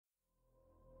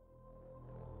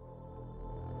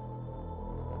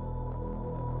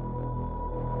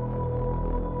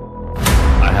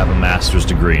master's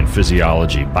degree in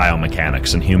physiology,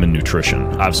 biomechanics, and human nutrition.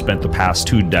 I've spent the past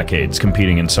 2 decades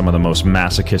competing in some of the most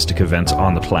masochistic events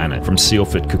on the planet, from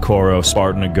SealFit Kokoro,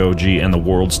 Spartan Agoji, and the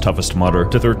world's toughest mudder,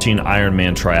 to 13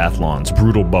 Ironman triathlons,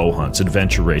 brutal bow hunts,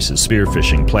 adventure races,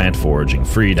 spearfishing, plant foraging,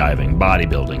 freediving,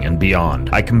 bodybuilding, and beyond.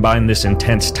 I combine this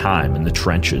intense time in the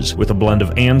trenches with a blend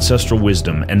of ancestral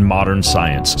wisdom and modern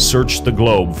science. Search the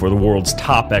globe for the world's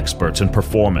top experts in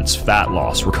performance, fat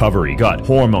loss, recovery, gut,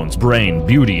 hormones, brain,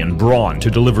 beauty, and brawn to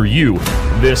deliver you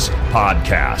this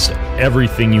podcast.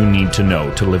 Everything you need to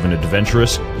know to live an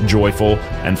adventurous, joyful,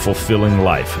 and fulfilling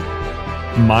life.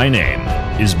 My name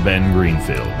is Ben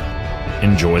Greenfield.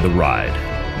 Enjoy the ride.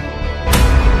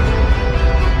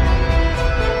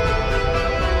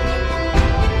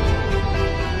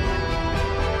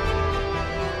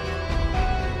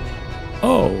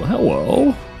 Oh,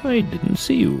 hello. I didn't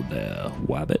see you there,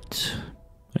 Wabbit.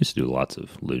 I used to do lots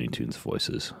of Looney Tunes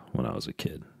voices when I was a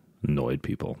kid. Annoyed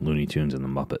people. Looney Tunes and the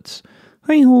Muppets.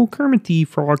 Hi-ho, Kermit the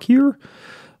Frog here.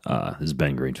 This is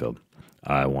Ben Greenfield.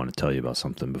 I want to tell you about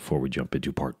something before we jump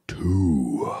into part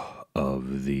 2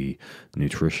 of the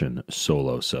nutrition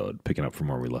solosode, picking up from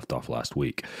where we left off last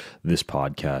week. This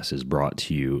podcast is brought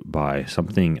to you by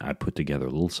something I put together, a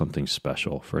little something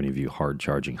special for any of you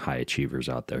hard-charging high achievers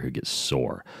out there who get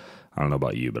sore. I don't know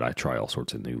about you, but I try all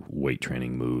sorts of new weight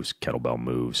training moves, kettlebell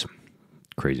moves,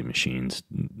 crazy machines,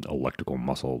 electrical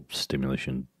muscle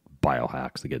stimulation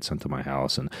biohacks that get sent to my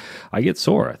house, and I get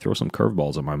sore. I throw some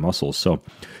curveballs at my muscles. So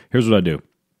here's what I do.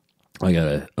 I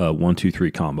got a 1, 2, 3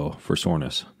 combo for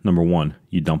soreness. Number 1,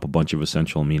 you dump a bunch of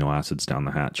essential amino acids down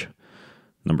the hatch.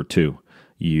 Number 2,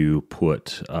 you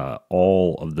put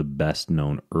all of the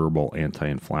best-known herbal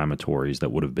anti-inflammatories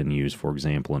that would have been used, for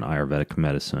example, in Ayurvedic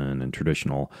medicine and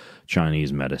traditional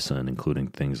Chinese medicine, including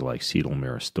things like cetyl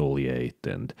myristoyate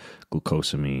and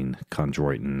glucosamine,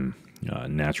 chondroitin,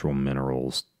 natural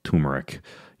minerals, turmeric,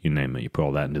 you name it. You put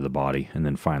all that into the body, and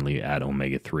then finally you add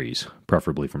omega-3s,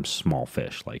 preferably from small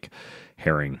fish like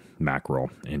herring,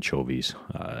 mackerel, anchovies,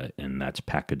 and that's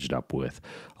packaged up with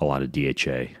a lot of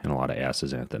DHA and a lot of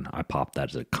astaxanthin. I pop that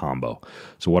as a combo.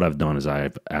 So what I've done is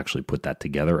I've actually put that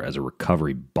together as a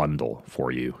recovery bundle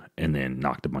for you and then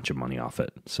knocked a bunch of money off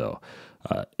it. So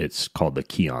it's called the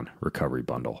Kion Recovery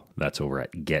Bundle. That's over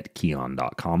at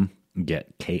getkion.com.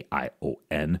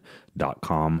 getkion.com.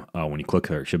 When you click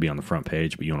there, it should be on the front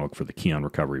page, but you want to look for the Kion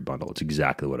Recovery Bundle. It's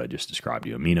exactly what I just described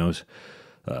to you. Aminos,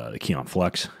 the Kion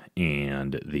Flex,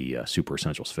 and the Super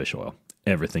Essentials Fish Oil.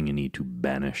 Everything you need to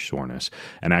banish soreness.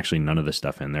 And actually, none of the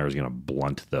stuff in there is going to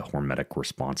blunt the hormetic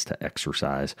response to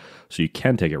exercise. So you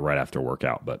can take it right after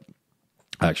workout, but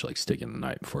I actually like sticking it the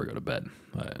night before I go to bed.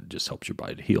 It just helps your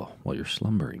body to heal while you're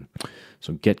slumbering.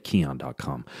 So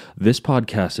getkion.com. This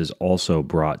podcast is also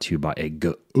brought to you by a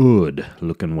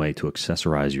good-looking way to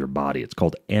accessorize your body. It's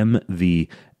called MVMT.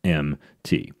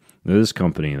 Now, this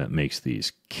company that makes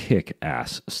these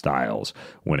kick-ass styles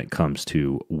when it comes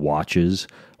to watches,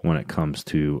 when it comes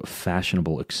to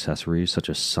fashionable accessories such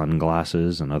as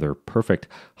sunglasses and other perfect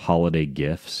holiday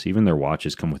gifts. Even their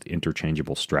watches come with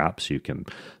interchangeable straps. You can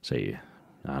say,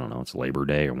 I don't know, it's Labor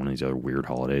Day or one of these other weird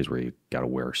holidays where you got to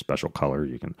wear special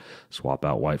colors. You can swap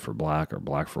out white for black or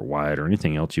black for white or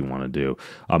anything else you want to do.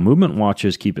 Movement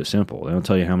watches keep it simple. They don't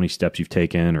tell you how many steps you've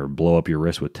taken or blow up your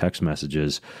wrist with text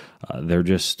messages. They're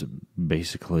just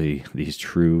basically these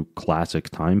true classic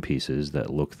timepieces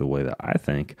that look the way that I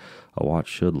think a watch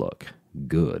should look.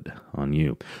 Good on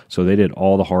you. So they did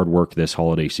all the hard work this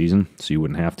holiday season so you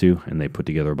wouldn't have to, and they put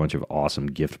together a bunch of awesome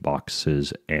gift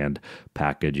boxes and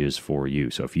packages for you.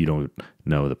 So if you don't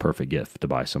know the perfect gift to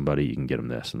buy somebody, you can get them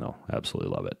this and they'll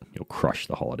absolutely love it. You'll crush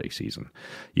the holiday season.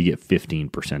 You get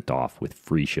 15% off with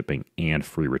free shipping and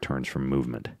free returns from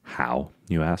Movement. How,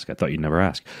 you ask? I thought you'd never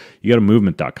ask. You go to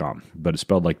movement.com, but it's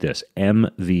spelled like this,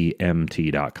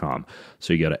 mvmt.com.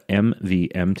 So you go to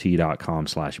mvmt.com/Ben.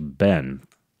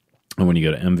 And when you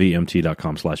go to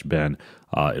mvmt.com/Ben,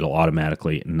 it'll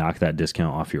automatically knock that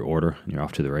discount off your order, and you're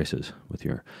off to the races with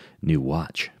your new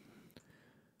watch.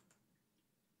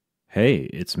 Hey,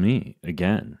 it's me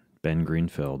again, Ben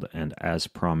Greenfield, and as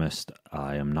promised,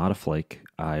 I am not a flake.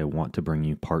 I want to bring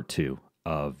you part 2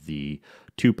 of the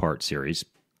 2-part series.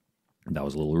 That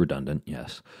was a little redundant,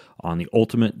 yes, on the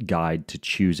ultimate guide to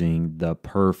choosing the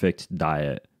perfect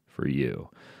diet for you.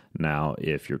 Now,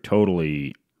 if you're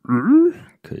totally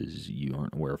because you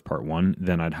aren't aware of part 1,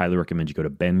 then I'd highly recommend you go to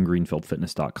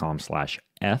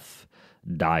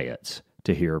bengreenfieldfitness.com/fdiets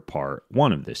to hear part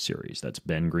 1 of this series. That's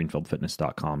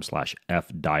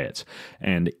bengreenfieldfitness.com/fdiets.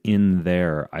 And in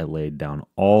there, I laid down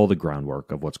all the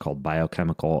groundwork of what's called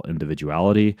biochemical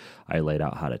individuality. I laid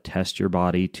out how to test your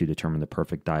body to determine the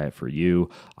perfect diet for you.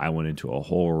 I went into a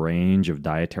whole range of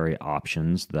dietary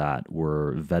options that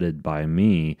were vetted by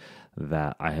me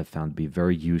that I have found to be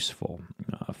very useful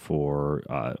for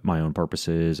my own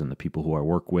purposes and the people who I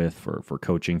work with, for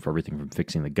coaching, for everything from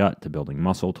fixing the gut to building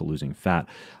muscle to losing fat.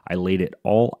 I laid it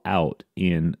all out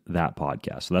in that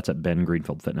podcast. So that's at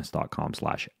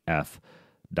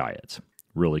bengreenfieldfitness.com/fdiets.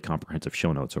 Really comprehensive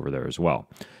show notes over there as well.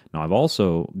 Now, I've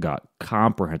also got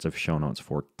comprehensive show notes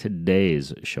for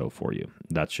today's show for you.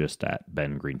 That's just at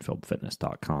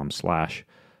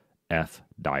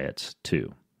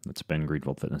bengreenfieldfitness.com/fdiets2. That's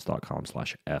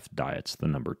bengreenfieldfitness.com/fdiets, the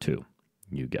number 2.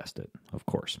 You guessed it, of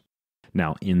course.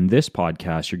 Now, in this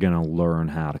podcast, you're going to learn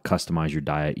how to customize your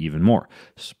diet even more.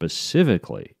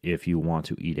 Specifically, if you want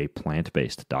to eat a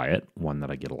plant-based diet, one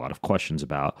that I get a lot of questions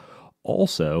about.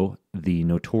 Also, the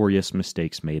notorious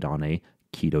mistakes made on a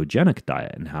ketogenic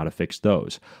diet and how to fix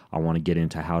those. I want to get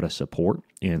into how to support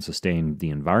and sustain the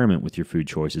environment with your food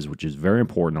choices, which is very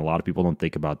important. A lot of people don't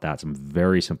think about that. Some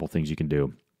very simple things you can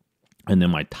do. And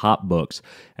then my top books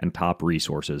and top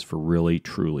resources for really,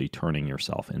 truly turning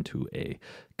yourself into a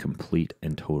complete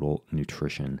and total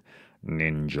nutrition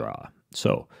ninja.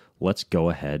 So let's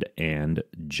go ahead and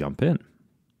jump in.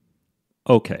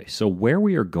 Okay, so where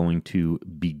we are going to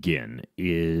begin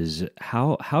is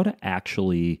how to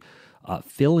actually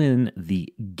fill in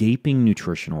the gaping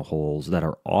nutritional holes that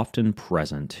are often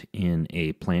present in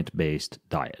a plant-based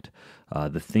diet.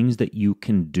 The things that you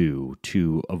can do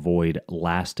to avoid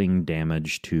lasting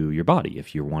damage to your body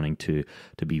if you're wanting to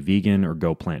be vegan or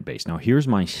go plant-based. Now, here's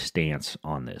my stance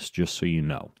on this, just so you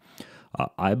know.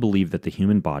 I believe that the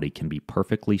human body can be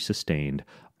perfectly sustained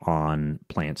on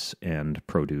plants and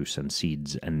produce and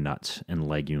seeds and nuts and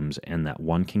legumes, and that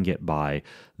one can get by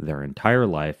their entire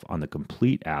life on the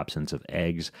complete absence of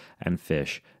eggs and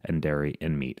fish and dairy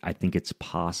and meat. I think it's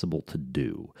possible to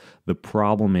do. The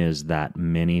problem is that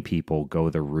many people go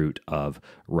the route of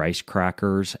rice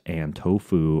crackers and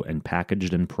tofu and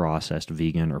packaged and processed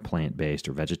vegan or plant-based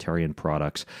or vegetarian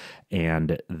products,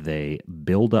 and they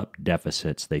build up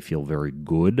deficits. They feel very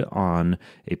good on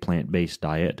a plant-based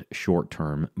diet short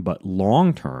term, but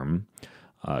long-term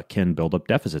can build up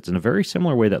deficits in a very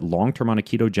similar way that long-term on a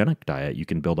ketogenic diet, you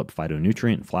can build up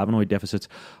phytonutrient and flavonoid deficits.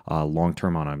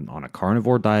 Long-term on a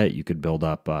carnivore diet, you could build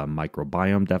up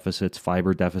microbiome deficits,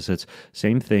 fiber deficits.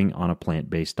 Same thing on a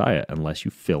plant-based diet, unless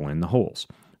you fill in the holes.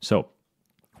 So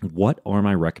what are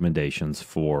my recommendations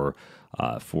for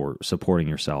supporting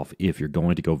yourself if you're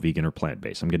going to go vegan or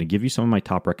plant-based? I'm going to give you some of my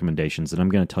top recommendations, and I'm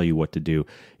going to tell you what to do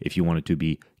if you wanted to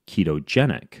be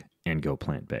ketogenic and go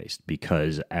plant-based,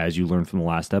 because as you learned from the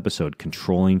last episode,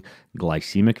 controlling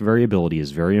glycemic variability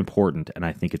is very important, and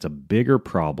I think it's a bigger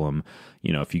problem.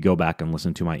 You know, if you go back and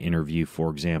listen to my interview, for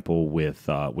example, with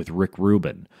Rick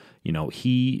Rubin, you know,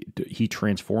 he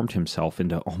transformed himself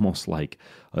into almost like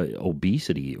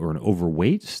obesity or an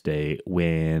overweight state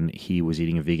when he was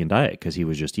eating a vegan diet, because he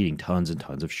was just eating tons and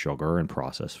tons of sugar and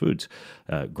processed foods.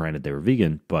 Granted, they were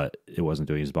vegan, but it wasn't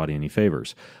doing his body any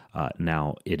favors.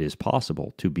 Now, it is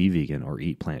possible to be vegan or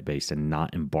eat plant-based and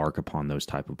not embark upon those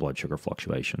type of blood sugar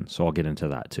fluctuations. So I'll get into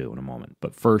that too in a moment.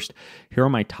 But first, here are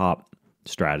my top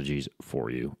strategies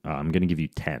for you. I'm going to give you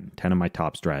 10 of my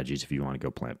top strategies if you want to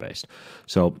go plant-based.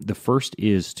 So the first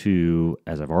is to,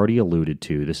 as I've already alluded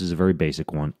to, this is a very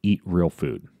basic one, eat real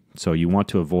food. So you want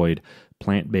to avoid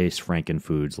plant-based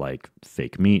frankenfoods like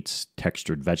fake meats,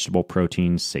 textured vegetable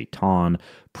proteins, seitan,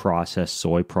 processed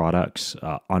soy products,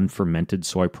 unfermented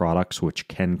soy products, which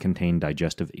can contain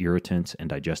digestive irritants and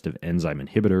digestive enzyme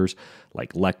inhibitors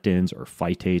like lectins or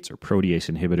phytates or protease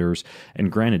inhibitors.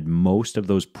 And granted, most of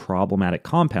those problematic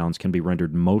compounds can be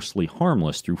rendered mostly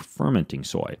harmless through fermenting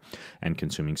soy and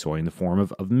consuming soy in the form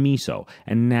of miso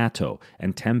and natto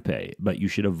and tempeh, but you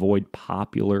should avoid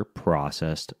popular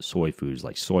processed soy foods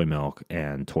like soy milk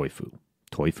and tofu,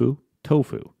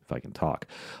 if I can talk.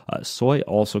 Soy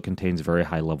also contains very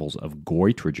high levels of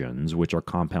goitrogens, which are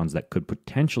compounds that could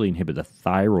potentially inhibit the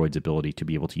thyroid's ability to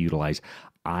be able to utilize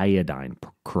iodine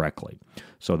correctly.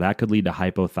 So that could lead to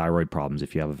hypothyroid problems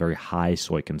if you have a very high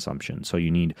soy consumption. So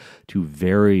you need to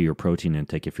vary your protein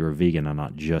intake if you're a vegan and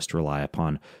not just rely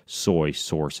upon soy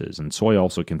sources. And soy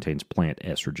also contains plant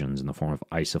estrogens in the form of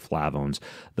isoflavones.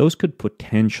 Those could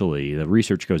potentially, the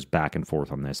research goes back and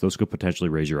forth on this, those could potentially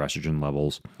raise your estrogen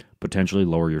levels, potentially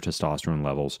lower your testosterone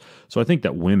levels. So I think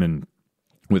that women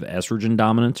with estrogen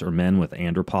dominance or men with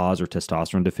andropause or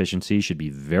testosterone deficiency should be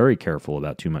very careful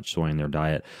about too much soy in their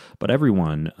diet. But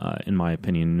everyone, in my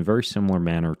opinion, in a very similar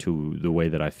manner to the way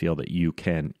that I feel that you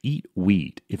can eat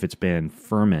wheat if it's been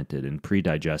fermented and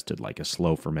pre-digested like a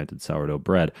slow fermented sourdough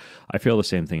bread, I feel the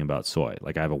same thing about soy.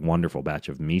 Like I have a wonderful batch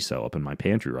of miso up in my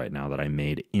pantry right now that I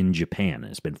made in Japan.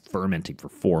 It's been fermenting for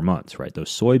 4 months, right? Those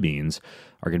soybeans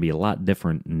are going to be a lot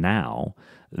different now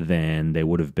than they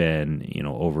would have been,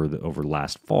 over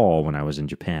last fall when I was in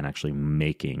Japan actually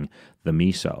making the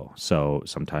miso. So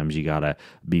sometimes you gotta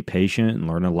be patient and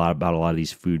learn a lot about a lot of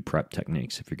these food prep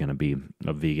techniques if you're going to be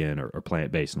a vegan or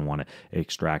plant-based and want to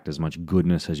extract as much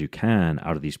goodness as you can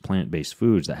out of these plant-based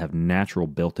foods that have natural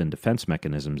built-in defense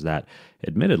mechanisms that,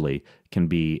 admittedly, can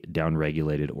be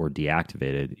downregulated or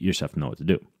deactivated. You just have to know what to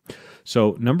do.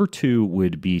 So number 2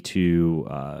 would be to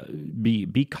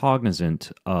be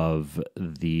cognizant of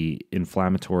the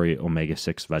inflammatory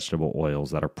omega-6 vegetable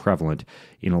oils that are prevalent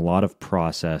in a lot of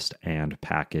processed and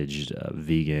packaged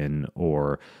vegan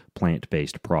or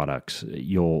plant-based products.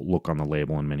 You'll look on the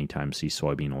label and many times see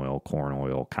soybean oil, corn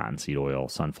oil, cottonseed oil,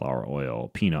 sunflower oil,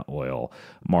 peanut oil,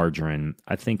 margarine.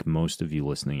 I think most of you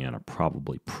listening in are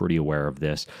probably pretty aware of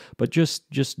this, but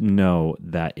just know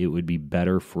that it would be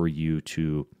better for you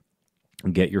to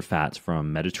get your fats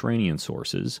from Mediterranean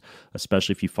sources,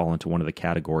 especially if you fall into one of the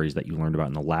categories that you learned about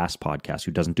in the last podcast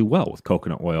who doesn't do well with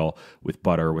coconut oil, with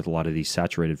butter, with a lot of these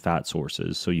saturated fat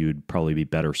sources. So you'd probably be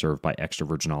better served by extra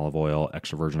virgin olive oil,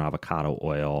 extra virgin avocado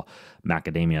oil,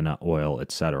 macadamia nut oil,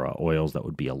 etc. Oils that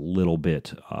would be a little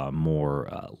bit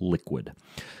more liquid.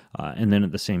 And then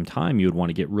at the same time, you would want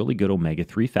to get really good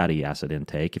omega-3 fatty acid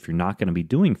intake. If you're not going to be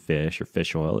doing fish or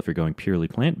fish oil, if you're going purely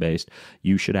plant-based,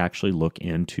 you should actually look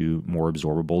into more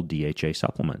absorbable DHA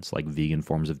supplements, like vegan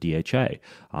forms of DHA.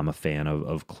 I'm a fan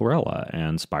of chlorella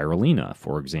and spirulina,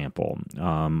 for example.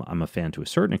 I'm a fan to a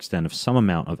certain extent of some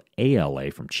amount of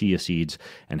ALA from chia seeds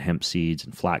and hemp seeds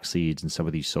and flax seeds and some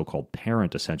of these so-called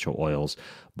parent essential oils.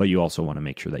 But you also want to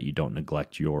make sure that you don't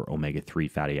neglect your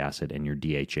omega-3 fatty acid and your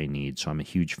DHA needs. So I'm a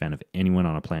huge fan of anyone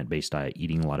on a plant-based diet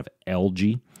eating a lot of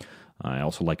algae. I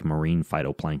also like marine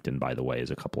phytoplankton, by the way,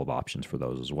 as a couple of options for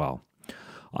those as well.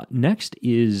 Next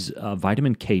is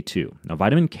vitamin K2. Now,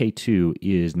 vitamin K2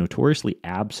 is notoriously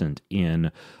absent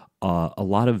in a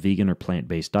lot of vegan or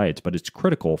plant-based diets, but it's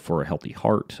critical for a healthy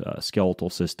heart, skeletal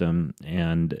system,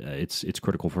 and it's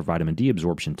critical for vitamin D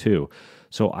absorption too.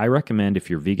 So I recommend if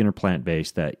you're vegan or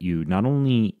plant-based that you not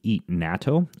only eat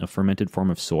natto, a fermented form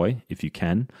of soy, if you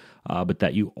can, but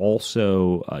that you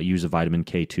also use a vitamin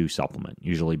K2 supplement.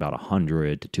 Usually about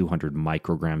 100 to 200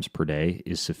 micrograms per day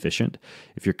is sufficient.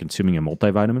 If you're consuming a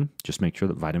multivitamin, just make sure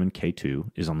that vitamin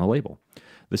K2 is on the label.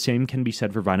 The same can be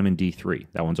said for vitamin D3.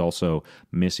 That one's also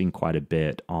missing quite a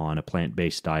bit on a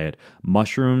plant-based diet.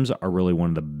 Mushrooms are really one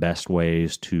of the best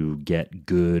ways to get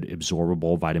good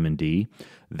absorbable vitamin D.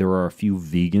 There are a few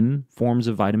vegan forms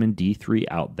of vitamin D3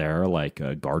 out there, like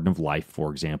Garden of Life,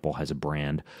 for example, has a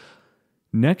brand.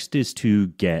 Next is to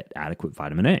get adequate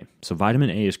vitamin A. So vitamin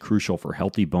A is crucial for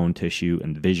healthy bone tissue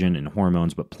and vision and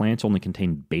hormones, but plants only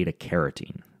contain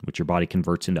beta-carotene, which your body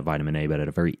converts into vitamin A, but at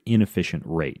a very inefficient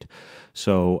rate.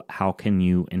 So how can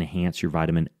you enhance your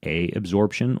vitamin A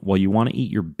absorption? Well, you want to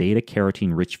eat your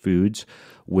beta-carotene-rich foods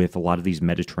with a lot of these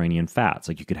Mediterranean fats.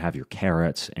 Like you could have your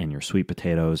carrots and your sweet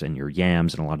potatoes and your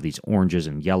yams and a lot of these oranges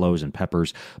and yellows and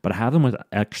peppers, but have them with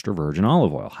extra virgin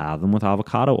olive oil, have them with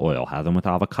avocado oil, have them with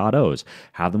avocados,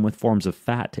 have them with forms of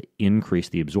fat to increase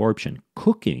the absorption.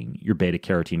 Cooking your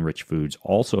beta-carotene-rich foods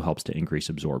also helps to increase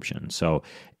absorption. So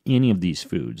any of these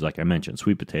foods, like I mentioned,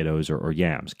 sweet potatoes or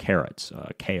yams, carrots,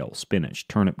 kale, spinach,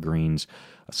 turnip greens,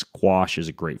 squash is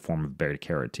a great form of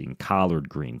beta-carotene, collard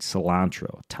greens,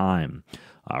 cilantro, thyme,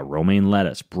 romaine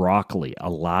lettuce, broccoli. A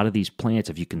lot of these plants,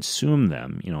 if you consume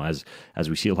them, as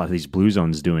we see a lot of these blue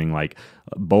zones doing, like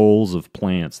bowls of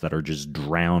plants that are just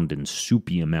drowned in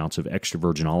soupy amounts of extra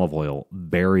virgin olive oil,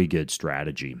 very good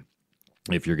strategy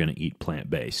if you're going to eat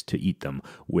plant-based, to eat them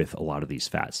with a lot of these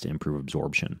fats to improve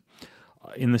absorption.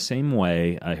 In the same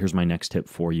way, here's my next tip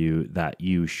for you, that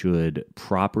you should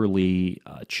properly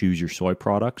choose your soy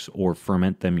products or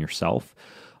ferment them yourself.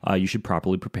 You should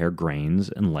properly prepare grains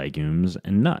and legumes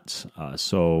and nuts.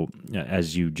 So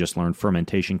as you just learned,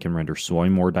 fermentation can render soy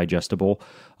more digestible.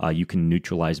 You can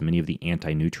neutralize many of the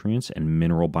anti-nutrients and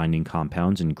mineral-binding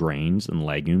compounds in grains and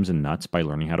legumes and nuts by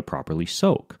learning how to properly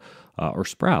soak. or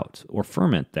sprout or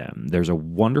ferment them. There's a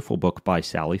wonderful book by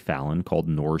Sally Fallon called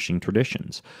Nourishing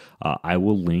Traditions. I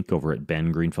will link over at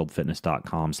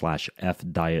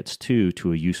bengreenfieldfitness.com/fdiets2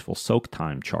 to a useful soak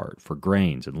time chart for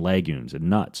grains and legumes and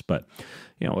nuts. But,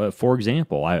 for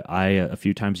example, I a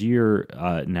few times a year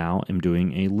now am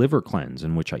doing a liver cleanse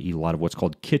in which I eat a lot of what's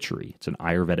called khichdi. It's an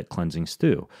Ayurvedic cleansing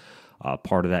stew.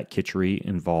 Part of that khichdi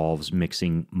involves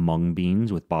mixing mung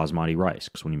beans with basmati rice,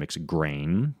 because when you mix a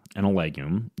grain and a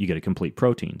legume, you get a complete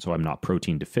protein. So I'm not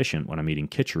protein deficient when I'm eating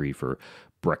khichdi for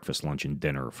breakfast, lunch, and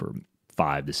dinner for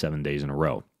 5 to 7 days in a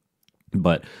row.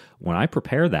 But when I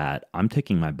prepare that, I'm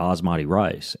taking my basmati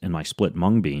rice and my split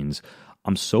mung beans,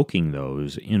 I'm soaking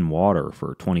those in water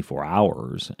for 24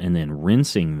 hours and then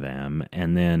rinsing them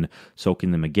and then soaking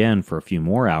them again for a few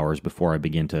more hours before I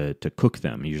begin to cook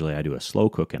them. Usually I do a slow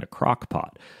cook in a crock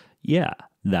pot. Yeah,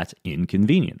 that's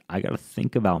inconvenient. I got to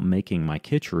think about making my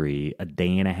khichdi a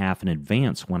day and a half in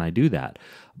advance when I do that.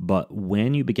 But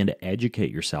when you begin to educate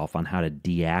yourself on how to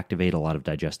deactivate a lot of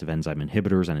digestive enzyme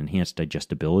inhibitors and enhance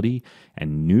digestibility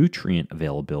and nutrient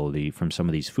availability from some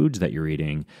of these foods that you're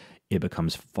eating, it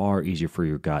becomes far easier for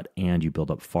your gut, and you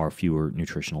build up far fewer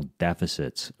nutritional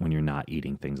deficits when you're not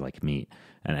eating things like meat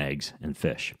and eggs and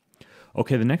fish.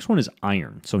 Okay, the next one is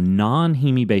iron. So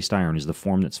non-heme-based iron is the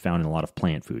form that's found in a lot of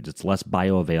plant foods. It's less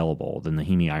bioavailable than the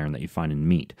heme iron that you find in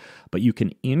meat. But you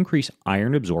can increase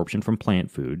iron absorption from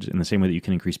plant foods in the same way that you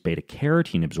can increase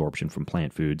beta-carotene absorption from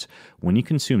plant foods when you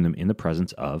consume them in the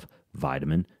presence of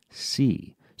vitamin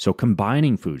C. So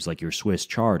combining foods like your Swiss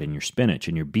chard and your spinach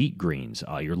and your beet greens,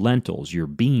 your lentils, your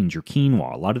beans, your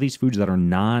quinoa, a lot of these foods that are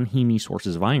non-heme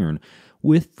sources of iron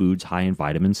with foods high in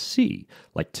vitamin C,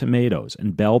 like tomatoes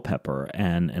and bell pepper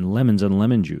and lemons and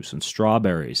lemon juice and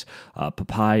strawberries,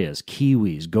 papayas,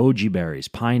 kiwis, goji berries,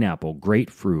 pineapple,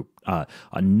 grapefruit,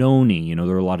 noni.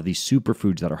 There are a lot of these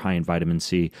superfoods that are high in vitamin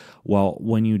C. Well,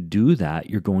 when you do that,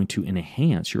 you're going to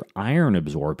enhance your iron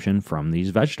absorption from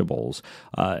these vegetables.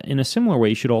 In a similar way,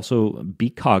 you should also be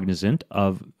cognizant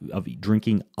of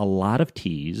drinking a lot of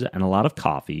teas and a lot of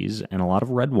coffees and a lot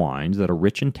of red wines that are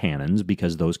rich in tannins,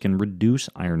 because those can reduce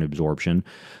iron absorption.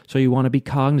 So you want to be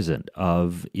cognizant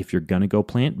of, if you're going to go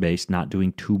plant-based, not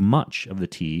doing too much of the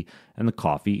tea and the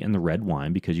coffee and the red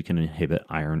wine, because you can inhibit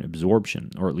iron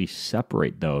absorption, or at least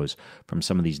separate those from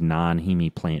some of these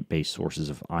non-heme plant-based sources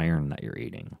of iron that you're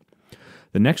eating.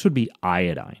 The next would be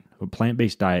iodine. A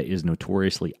plant-based diet is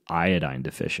notoriously iodine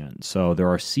deficient. So there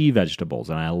are sea vegetables,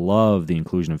 and I love the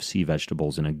inclusion of sea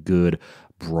vegetables in a good,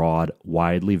 broad,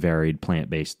 widely varied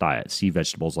plant-based diet. Sea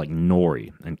vegetables like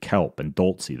nori and kelp and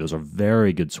dolce, those are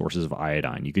very good sources of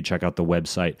iodine. You could check out the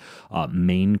website,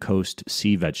 Maine Coast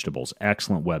Sea Vegetables.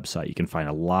 Excellent website. You can find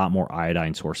a lot more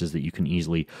iodine sources that you can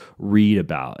easily read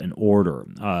about and order.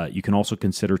 You can also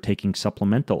consider taking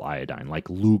supplemental iodine, like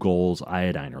Lugol's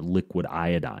iodine or liquid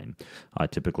iodine.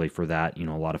 Typically for that,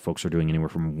 a lot of folks are doing anywhere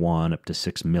from 1 up to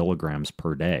 6 milligrams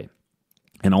per day.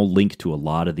 And I'll link to a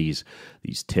lot of these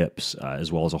tips,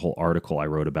 as well as a whole article I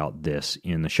wrote about this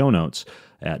in the show notes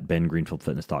at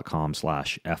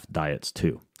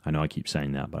bengreenfieldfitness.com/fdiets2. I know I keep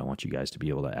saying that, but I want you guys to be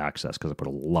able to access, because I put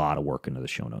a lot of work into the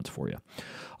show notes for you.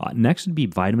 Next would be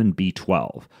vitamin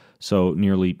B12. So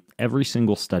nearly every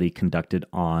single study conducted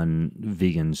on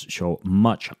vegans show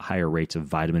much higher rates of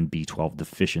vitamin B12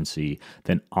 deficiency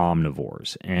than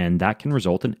omnivores, and that can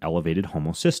result in elevated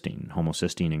homocysteine.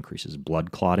 Homocysteine increases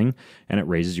blood clotting, and it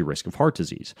raises your risk of heart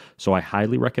disease. So I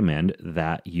highly recommend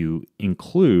that you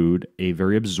include a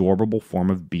very absorbable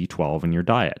form of B12 in your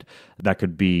diet. That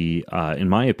could be, in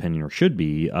my opinion, or should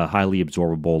be, a highly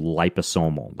absorbable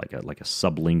liposomal, like a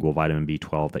sublingual vitamin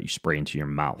B12 that you spray into your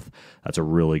mouth. That's a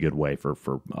really good way for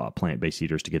plant-based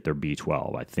eaters to get their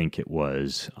B12. I think it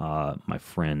was my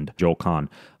friend Joel Kahn,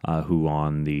 who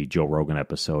on the Joe Rogan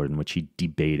episode in which he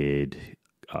debated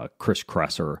Chris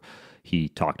Kresser, he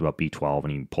talked about B12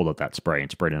 and he pulled out that spray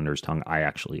and sprayed it under his tongue. I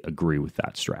actually agree with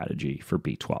that strategy for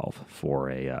B12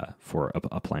 for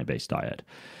a plant-based diet.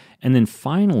 And then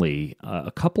finally,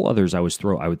 a couple others I would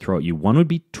throw at you. One would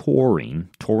be taurine.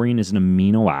 Taurine is an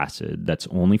amino acid that's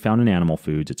only found in animal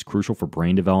foods. It's crucial for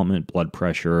brain development, blood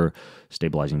pressure,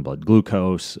 stabilizing blood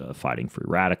glucose, fighting free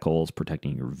radicals,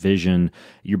 protecting your vision.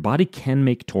 Your body can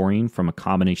make taurine from a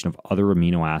combination of other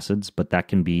amino acids, but that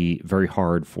can be very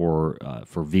hard for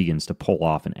vegans to pull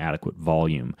off an adequate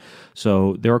volume.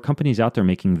 So there are companies out there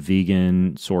making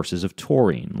vegan sources of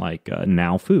taurine, like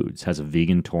Now Foods has a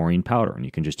vegan taurine powder, and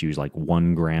you can just use use like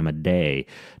 1 gram a day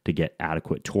to get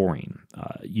adequate taurine.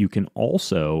 You can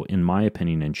also, in my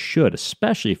opinion, and should,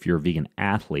 especially if you're a vegan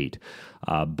athlete,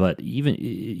 but even,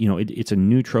 it's a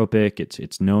nootropic.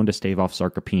 It's known to stave off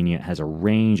sarcopenia. It has a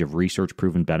range of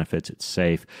research-proven benefits. It's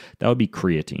safe. That would be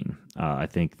creatine. I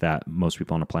think that most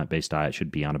people on a plant-based diet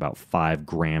should be on about 5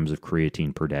 grams of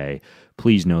creatine per day.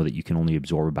 Please know that you can only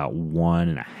absorb about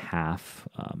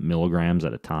 1.5 milligrams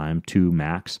at a time, 2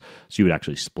 max. So you would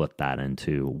actually split that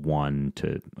into 2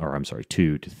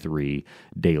 to 3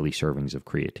 daily servings of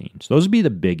creatine. So those would be the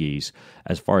biggies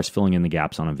as far as filling in the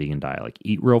gaps on a vegan diet. Like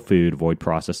eat real food, avoid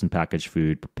processed and packaged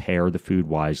food, prepare the food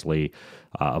wisely,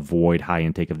 avoid high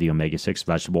intake of the omega-6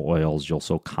 vegetable oils you'll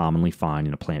so commonly find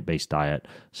in a plant-based diet,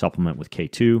 supplement with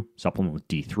K2, supplement with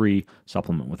D3,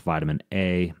 supplement with vitamin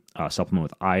A, supplement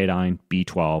with iodine,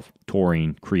 B12,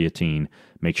 taurine, creatine.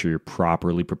 Make sure you're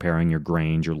properly preparing your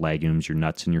grains, your legumes, your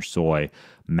nuts, and your soy.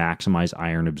 Maximize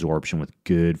iron absorption with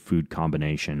good food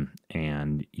combination,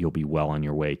 and you'll be well on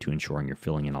your way to ensuring you're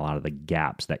filling in a lot of the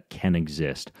gaps that can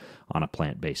exist on a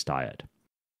plant-based diet.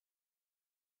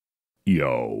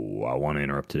 Yo, I want to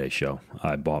interrupt today's show.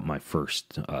 I bought my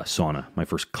first sauna, my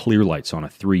first clear light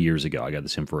sauna 3 years ago. I got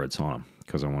this infrared sauna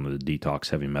because I wanted to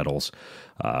detox heavy metals,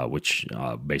 which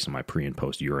based on my pre and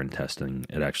post urine testing,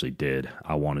 it actually did.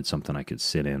 I wanted something I could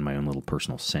sit in, my own little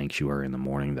personal sanctuary in the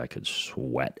morning that I could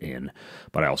sweat in,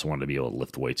 but I also wanted to be able to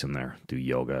lift weights in there, do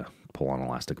yoga, pull on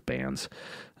elastic bands,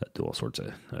 do all sorts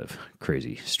of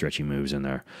crazy stretchy moves in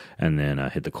there, and then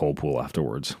hit the cold pool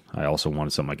afterwards. I also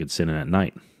wanted something I could sit in at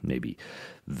night, maybe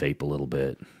vape a little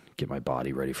bit, get my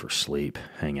body ready for sleep,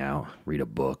 hang out, read a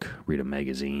book, read a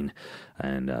magazine,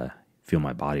 and feel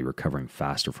my body recovering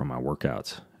faster from my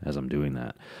workouts as I'm doing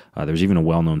that. There's even a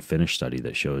well-known Finnish study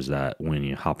that shows that when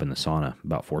you hop in the sauna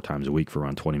about 4 times a week for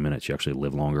around 20 minutes, you actually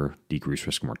live longer, decrease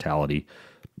risk of mortality.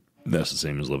 That's the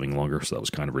same as living longer, so that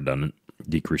was kind of redundant.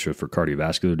 Decrease risk for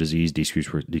cardiovascular disease, decrease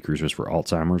risk for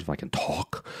Alzheimer's, if I can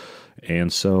talk.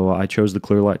 And so I chose the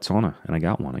Clear Light sauna, and I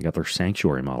got one. I got their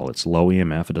Sanctuary model. It's low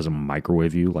EMF. It doesn't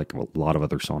microwave you like a lot of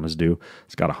other saunas do.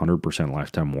 It's got a 100%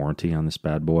 lifetime warranty on this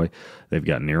bad boy. They've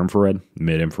got near infrared,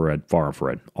 mid infrared, far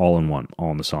infrared, all in one, all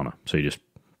in the sauna. So you just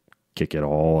kick it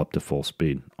all up to full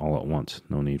speed all at once.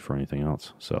 No need for anything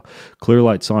else. So Clear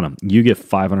Light sauna, you get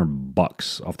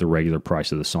 $500 off the regular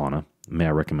price of the sauna. May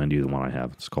I recommend you the one I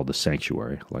have? It's called the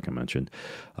Sanctuary, like I mentioned.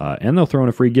 And they'll throw in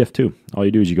a free gift too. All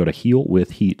you do is you go to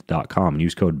healwithheat.com and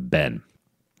use code BEN.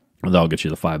 That'll get you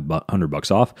the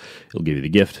 $500 off. It'll give you the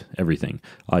gift, everything.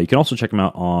 You can also check them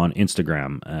out on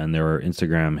Instagram, and their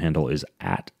Instagram handle is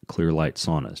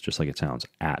 @ClearLightSaunas, just like it sounds,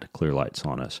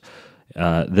 @ClearLightSaunas.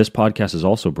 This podcast is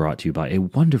also brought to you by a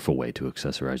wonderful way to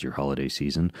accessorize your holiday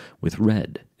season with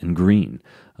red and green.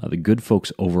 The good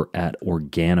folks over at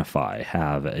Organifi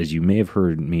have, as you may have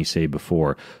heard me say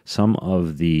before, some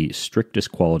of the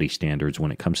strictest quality standards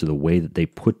when it comes to the way that they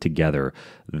put together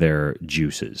their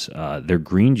juices. Their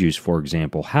green juice, for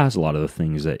example, has a lot of the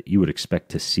things that you would expect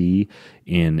to see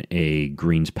in a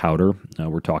greens powder.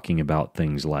 We're talking about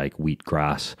things like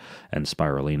wheatgrass and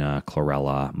spirulina,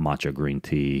 chlorella, matcha green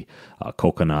tea,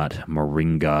 coconut,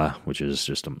 moringa, which is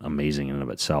just amazing in and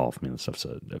of itself. I mean, this stuff's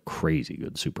a crazy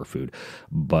good superfood.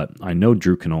 But I know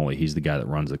Drew Canoli, he's the guy that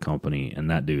runs the company, and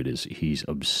that dude he's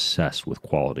obsessed with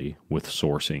quality, with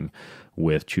sourcing,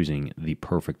 with choosing the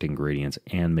perfect ingredients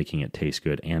and making it taste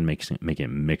good and making it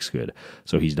mix good.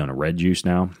 So he's done a red juice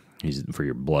now. He's for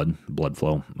your blood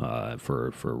flow,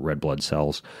 for red blood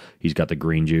cells. He's got the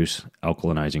green juice,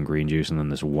 alkalinizing green juice, and then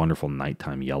this wonderful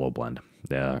nighttime yellow blend.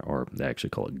 Or they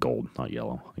actually call it gold, not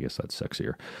yellow. I guess that's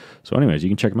sexier. So anyways, you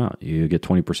can check them out. You get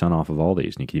 20% off of all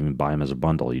these, and you can even buy them as a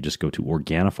bundle. You just go to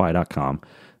Organifi.com.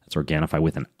 That's Organifi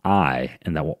with an I,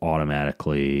 and that will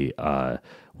automatically,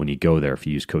 when you go there, if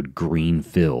you use code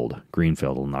Greenfield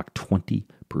will knock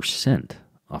 20%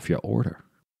 off your order.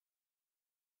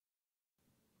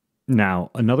 Now,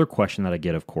 another question that I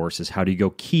get, of course, is how do you go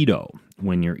keto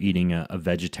when you're eating a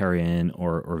vegetarian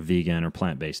or vegan or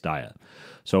plant-based diet?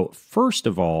 So first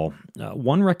of all,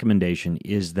 one recommendation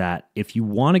is that if you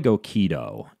want to go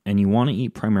keto and you want to eat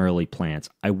primarily plants,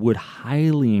 I would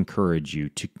highly encourage you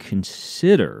to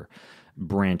consider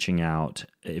branching out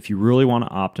if you really want to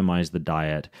optimize the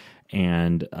diet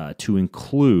and to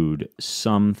include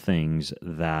some things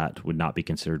that would not be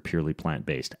considered purely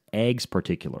plant-based. Eggs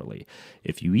particularly.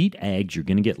 If you eat eggs, you're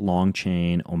going to get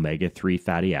long-chain omega-3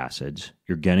 fatty acids.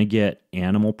 You're going to get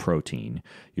animal protein.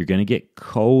 You're going to get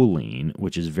choline,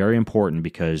 which is very important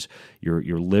because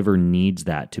your liver needs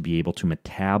that to be able to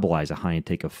metabolize a high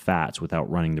intake of fats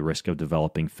without running the risk of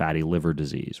developing fatty liver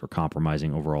disease or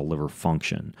compromising overall liver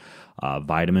function.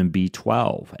 Vitamin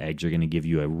B12. Eggs are going to give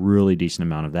you a really decent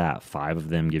amount of that. 5 of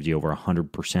them gives you over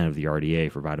 100% of the RDA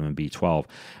for vitamin B12.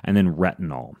 And then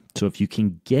retinol. So if you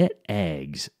can get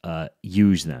eggs,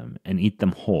 use them and eat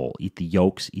them whole. Eat the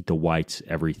yolks, eat the whites,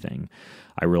 everything.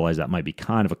 I realize that might be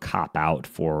kind of a cop-out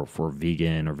for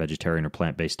vegan or vegetarian or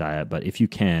plant-based diet, but if you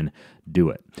can, do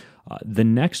it. The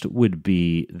next would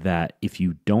be that if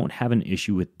you don't have an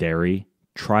issue with dairy,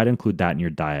 try to include that in your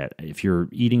diet. If you're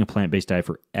eating a plant-based diet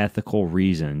for ethical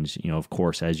reasons, of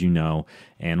course, as you know,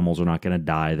 animals are not going to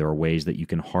die. There are ways that you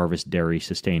can harvest dairy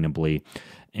sustainably.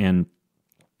 And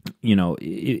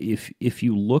if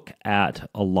you look at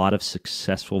a lot of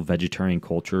successful vegetarian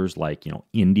cultures like,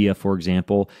 India, for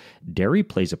example, dairy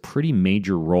plays a pretty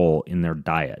major role in their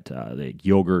diet. The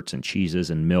yogurts and cheeses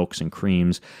and milks and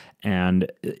creams.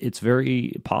 And it's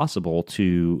very possible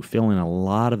to fill in a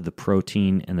lot of the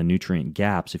protein and the nutrient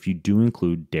gaps if you do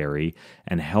include dairy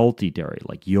and healthy dairy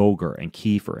like yogurt and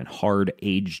kefir and hard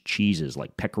aged cheeses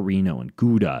like pecorino and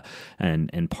Gouda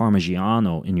and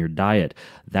Parmigiano in your diet.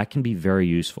 That can be very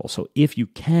useful. So if you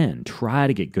can, try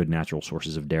to get good natural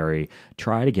sources of dairy.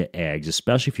 Try to get eggs,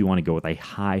 especially if you want to go with a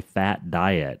high-fat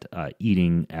diet,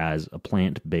 eating as a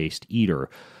plant-based eater.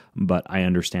 But I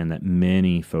understand that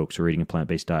many folks who are eating a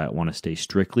plant-based diet want to stay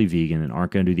strictly vegan and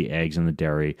aren't going to do the eggs and the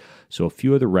dairy. So a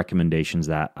few other recommendations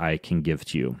that I can give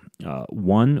to you.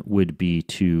 One would be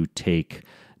to take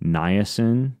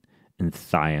niacin and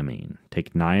thiamine.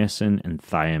 Take niacin and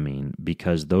thiamine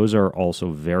because those are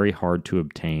also very hard to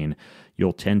obtain.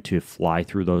 You'll tend to fly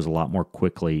through those a lot more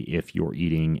quickly if you're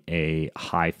eating a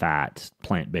high-fat,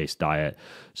 plant-based diet.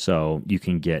 So you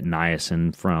can get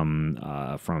niacin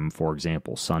from, for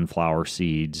example, sunflower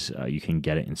seeds. You can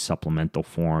get it in supplemental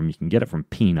form. You can get it from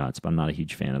peanuts, but I'm not a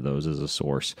huge fan of those as a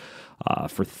source.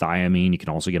 For thiamine, you can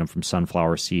also get them from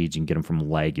sunflower seeds. You can get them from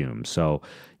legumes. So,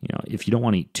 if you don't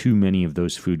want to eat too many of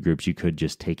those food groups, you could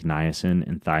just take niacin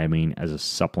and thiamine as a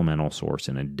supplemental source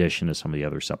in addition to some of the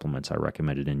other supplements I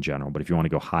recommended in general. But if you want to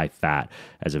go high fat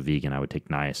as a vegan, I would take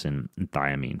niacin and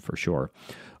thiamine for sure.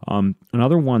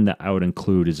 Another one that I would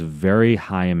include is a very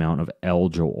high amount of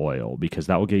algal oil because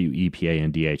that will get you EPA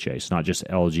and DHA. It's not just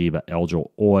algae, but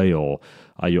algal oil.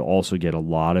 You'll also get a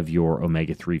lot of your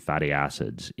omega-3 fatty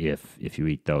acids if you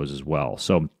eat those as well.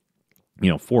 So,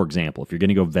 for example, if you're going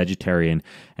to go vegetarian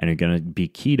and you're going to be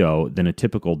keto, then a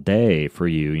typical day for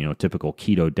you, a typical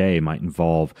keto day might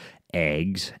involve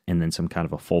eggs and then some kind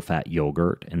of a full-fat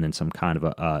yogurt and then some kind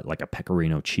of like a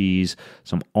pecorino cheese,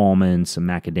 some almonds, some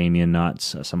macadamia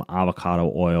nuts, some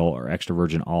avocado oil or extra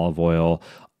virgin olive oil,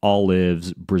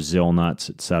 olives, Brazil nuts,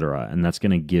 etc. And that's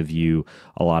going to give you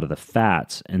a lot of the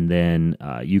fats. And then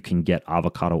you can get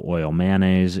avocado oil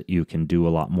mayonnaise. You can do a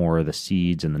lot more of the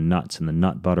seeds and the nuts and the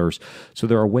nut butters. So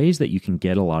there are ways that you can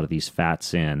get a lot of these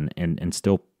fats in and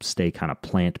still stay kind of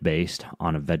plant-based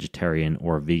on a vegetarian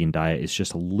or a vegan diet. It's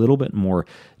just a little bit more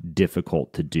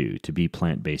difficult to do, to be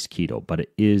plant-based keto, but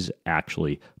it is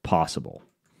actually possible.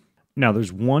 Now,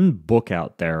 there's one book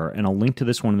out there, and I'll link to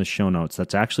this one in the show notes,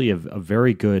 that's actually a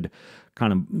very good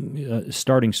kind of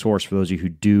starting source for those of you who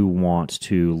do want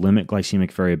to limit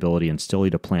glycemic variability and still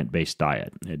eat a plant-based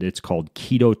diet. It's called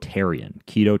Ketotarian,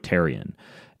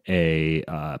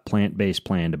 a plant-based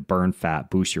plan to burn fat,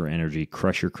 boost your energy,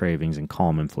 crush your cravings, and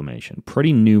calm inflammation.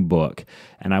 Pretty new book,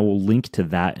 and I will link to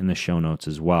that in the show notes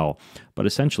as well. But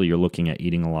essentially, you're looking at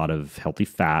eating a lot of healthy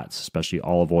fats, especially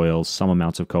olive oils, some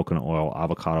amounts of coconut oil,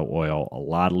 avocado oil, a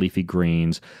lot of leafy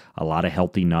greens, a lot of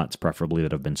healthy nuts, preferably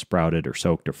that have been sprouted or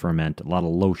soaked or fermented, a lot of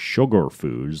low-sugar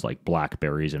foods like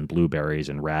blackberries and blueberries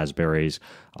and raspberries,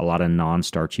 a lot of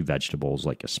non-starchy vegetables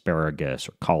like asparagus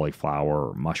or cauliflower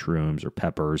or mushrooms or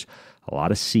peppers, a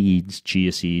lot of seeds,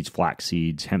 chia seeds, flax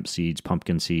seeds, hemp seeds,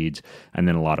 pumpkin seeds, and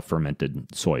then a lot of fermented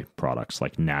soy products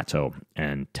like natto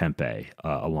and tempeh,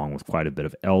 along with quite a bit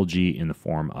of algae in the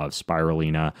form of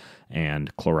spirulina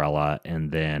and chlorella,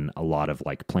 and then a lot of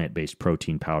like plant-based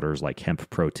protein powders like hemp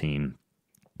protein,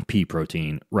 pea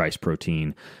protein, rice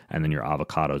protein, and then your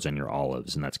avocados and your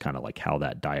olives. And that's kind of like how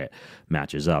that diet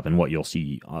matches up. And what you'll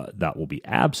see that will be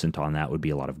absent on that would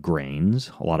be a lot of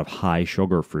grains, a lot of high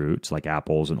sugar fruits like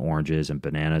apples and oranges and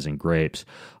bananas and grapes,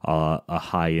 a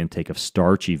high intake of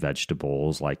starchy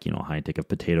vegetables like, a high intake of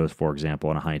potatoes, for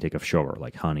example, and a high intake of sugar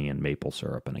like honey and maple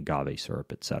syrup and agave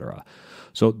syrup, etc.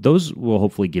 So those will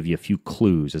hopefully give you a few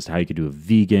clues as to how you could do a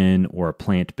vegan or a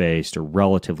plant-based or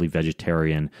relatively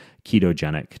vegetarian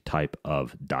ketogenic type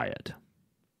of diet.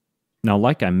 Now,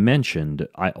 like I mentioned,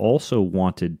 I also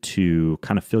wanted to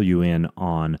kind of fill you in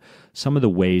on some of the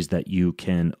ways that you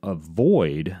can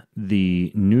avoid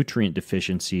the nutrient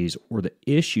deficiencies or the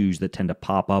issues that tend to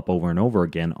pop up over and over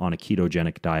again on a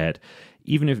ketogenic diet,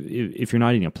 even if you're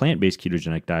not eating a plant-based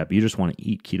ketogenic diet, but you just want to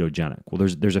eat ketogenic. Well,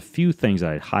 there's a few things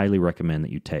that I'd highly recommend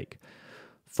that you take.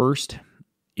 First,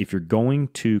 if you're going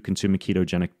to consume a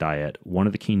ketogenic diet, one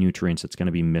of the key nutrients that's going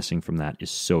to be missing from that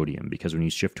is sodium, because when you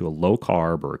shift to a low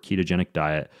carb or a ketogenic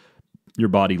diet, your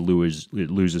body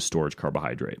loses storage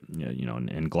carbohydrate,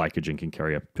 and glycogen can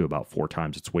carry up to about 4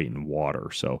 times its weight in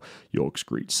water. So you'll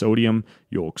excrete sodium,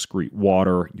 you'll excrete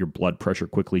water, your blood pressure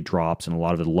quickly drops, and a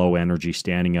lot of the low energy,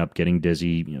 standing up, getting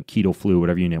dizzy, keto flu,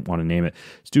 whatever you want to name it,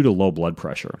 it's due to low blood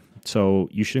pressure. So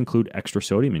you should include extra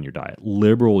sodium in your diet.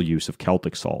 Liberal use of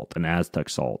Celtic salt and Aztec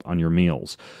salt on your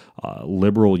meals.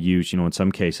 Liberal use, in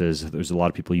some cases, there's a lot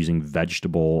of people using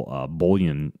vegetable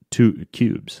bouillon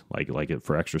cubes, like it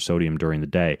for extra sodium during the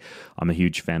day. I'm a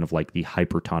huge fan of like the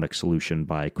hypertonic solution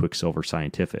by Quicksilver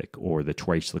Scientific, or the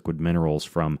trace liquid minerals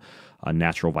from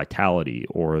Natural Vitality,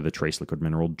 or the trace liquid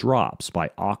mineral drops by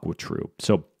AquaTrue.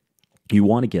 So you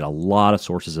want to get a lot of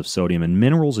sources of sodium and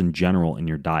minerals in general in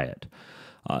your diet.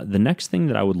 The next thing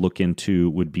that I would look into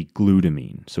would be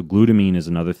glutamine. So glutamine is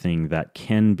another thing that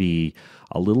can be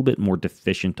a little bit more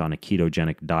deficient on a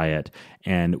ketogenic diet.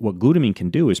 And what glutamine can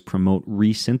do is promote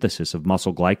resynthesis of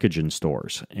muscle glycogen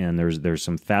stores. And there's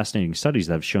some fascinating studies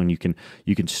that have shown you can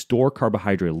store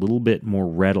carbohydrate a little bit more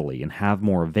readily and have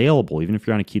more available, even if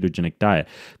you're on a ketogenic diet.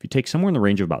 If you take somewhere in the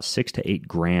range of about 6 to 8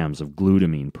 grams of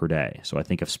glutamine per day. So I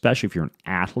think especially if you're an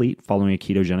athlete following a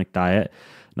ketogenic diet,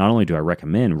 not only do I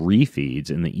recommend refeeds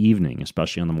in the evening,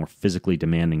 especially on the more physically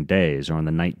demanding days or on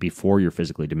the night before your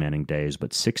physically demanding days,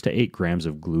 but 6 to 8 grams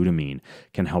of glutamine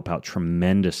can help out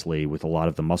tremendously with a lot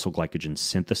of the muscle glycogen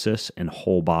synthesis and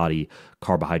whole body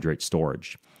carbohydrate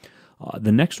storage.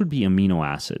 The next would be amino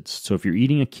acids. So if you're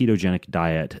eating a ketogenic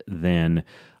diet, then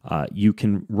you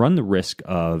can run the risk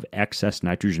of excess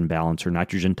nitrogen balance or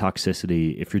nitrogen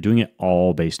toxicity if you're doing it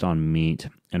all based on meat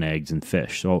and eggs and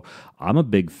fish. So I'm a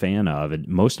big fan of it.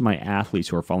 Most of my athletes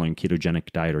who are following a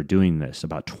ketogenic diet are doing this,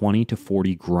 about 20 to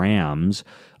 40 grams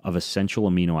of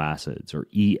essential amino acids, or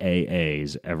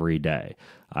EAAs, every day.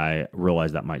 I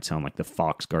realize that might sound like the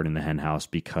fox guarding the hen house,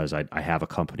 because I have a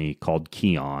company called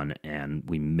Keon, and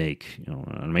we make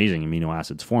an amazing amino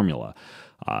acids formula.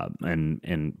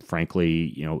 And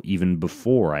frankly, even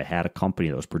before I had a company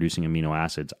that was producing amino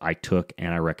acids, I took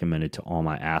and I recommended to all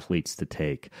my athletes to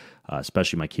take,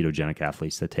 especially my ketogenic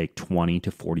athletes, to take 20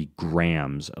 to 40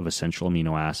 grams of essential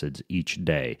amino acids each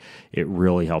day. It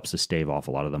really helps to stave off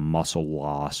a lot of the muscle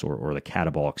loss or the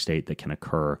catabolic state that can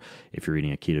occur if you're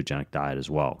eating a ketogenic diet as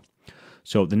well.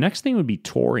 So the next thing would be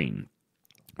taurine.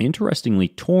 Interestingly,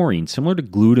 taurine, similar to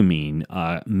glutamine,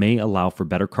 may allow for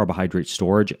better carbohydrate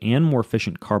storage and more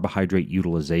efficient carbohydrate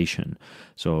utilization.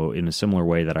 So in a similar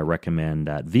way that I recommend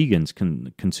that vegans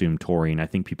can consume taurine, I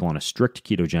think people on a strict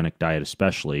ketogenic diet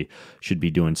especially should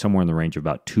be doing somewhere in the range of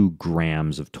about 2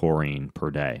 grams of taurine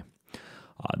per day.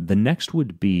 The next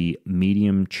would be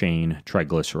medium chain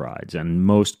triglycerides, and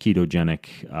most ketogenic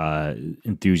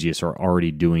enthusiasts are already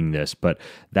doing this, but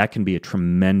that can be a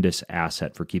tremendous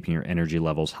asset for keeping your energy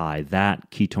levels high.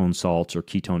 That ketone salts or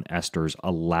ketone esters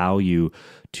allow you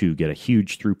to get a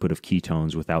huge throughput of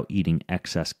ketones without eating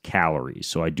excess calories.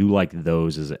 So I do like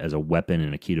those as a weapon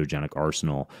in a ketogenic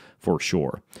arsenal for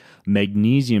sure.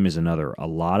 Magnesium is another. A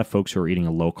lot of folks who are eating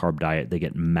a low-carb diet, they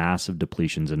get massive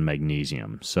depletions in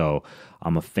magnesium. So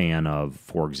I'm a fan of,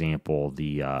 for example,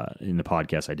 in the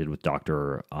podcast I did with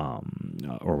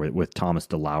with Thomas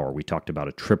DeLauer, we talked about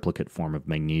a triplicate form of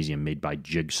magnesium made by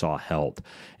Jigsaw Health,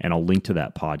 and I'll link to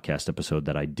that podcast episode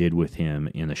that I did with him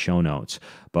in the show notes.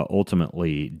 But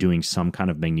ultimately, doing some kind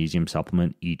of magnesium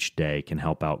supplement each day can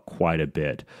help out quite a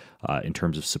bit in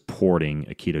terms of supporting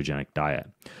a ketogenic diet.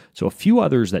 So a few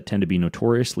others that tend to be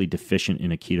notoriously deficient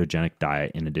in a ketogenic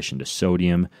diet, in addition to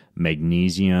sodium,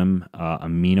 magnesium,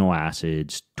 amino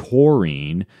acids,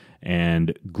 taurine,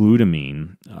 and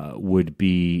glutamine, would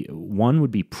be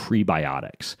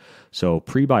prebiotics. So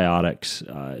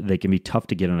prebiotics, they can be tough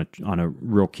to get on a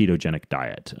real ketogenic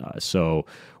diet. So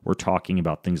we're talking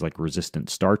about things like resistant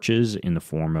starches in the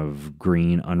form of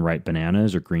green unripe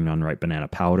bananas or green unripe banana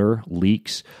powder,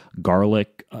 leeks,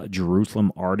 garlic,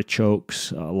 Jerusalem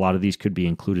artichokes. A lot of these could be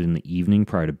included in the evening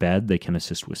prior to bed. They can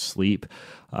assist with sleep.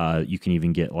 You can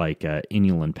even get like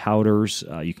inulin powders.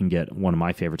 You can get, one of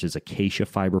my favorites is acacia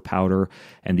fiber powder,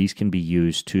 and these can be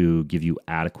used to give you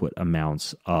adequate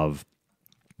amounts of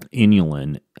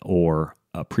inulin or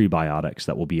prebiotics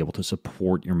that will be able to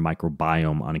support your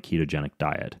microbiome on a ketogenic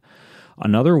diet.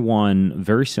 Another one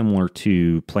very similar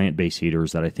to plant-based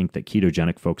eaters that I think that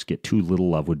ketogenic folks get too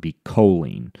little of would be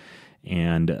choline.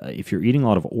 And if you're eating a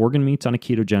lot of organ meats on a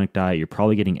ketogenic diet, you're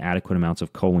probably getting adequate amounts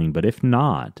of choline. But if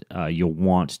not, you'll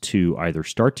want to either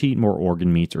start to eat more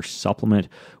organ meats or supplement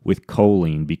with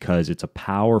choline because it's a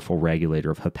powerful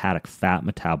regulator of hepatic fat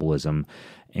metabolism.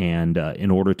 And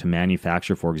in order to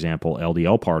manufacture, for example,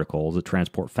 LDL particles that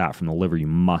transport fat from the liver, you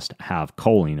must have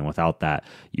choline. And without that,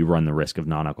 you run the risk of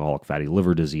non-alcoholic fatty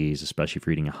liver disease, especially if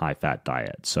you're eating a high-fat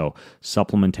diet. So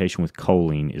supplementation with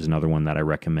choline is another one that I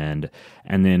recommend.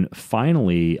 And then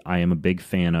finally, I am a big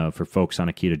fan of, for folks on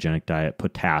a ketogenic diet,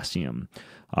 potassium.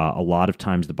 A lot of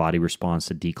times the body responds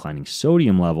to declining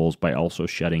sodium levels by also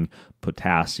shedding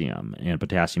potassium. And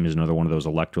potassium is another one of those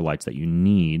electrolytes that you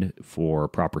need for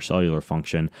proper cellular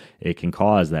function. It can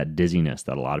cause that dizziness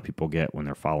that a lot of people get when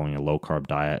they're following a low-carb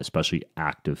diet, especially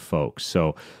active folks.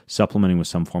 So supplementing with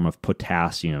some form of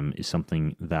potassium is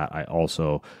something that I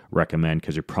also recommend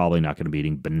because you're probably not going to be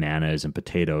eating bananas and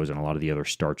potatoes and a lot of the other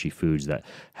starchy foods that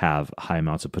have high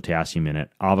amounts of potassium in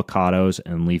it. Avocados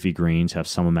and leafy greens have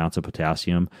some amounts of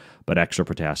potassium, but extra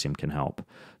potassium can help.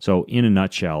 So in a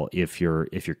nutshell, if you're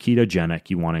ketogenic,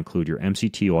 you want to include your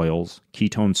MCT oils,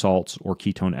 ketone salts or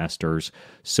ketone esters,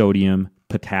 sodium,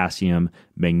 potassium,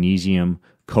 magnesium,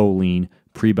 choline,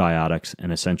 prebiotics,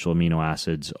 and essential amino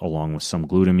acids, along with some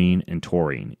glutamine and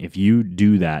taurine. If you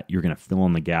do that, you're going to fill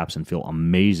in the gaps and feel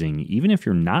amazing, even if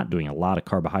you're not doing a lot of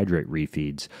carbohydrate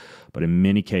refeeds. But in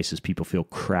many cases, people feel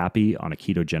crappy on a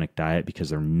ketogenic diet because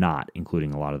they're not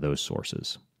including a lot of those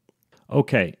sources.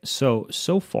 Okay, so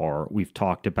far we've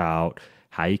talked about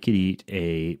how you could eat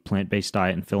a plant-based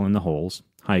diet and fill in the holes,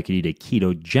 how you could eat a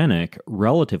ketogenic,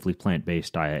 relatively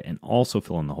plant-based diet and also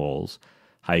fill in the holes,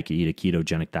 how you could eat a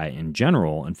ketogenic diet in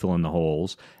general and fill in the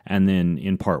holes. And then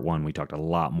in part one, we talked a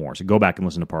lot more. So go back and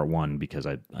listen to part one because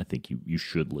I think you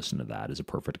should listen to that as a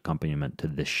perfect accompaniment to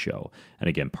this show. And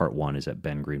again, part one is at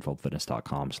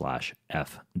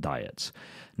bengreenfieldfitness.com/fdiets.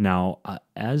 Now,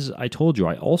 as I told you,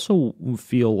 I also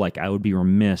feel like I would be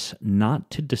remiss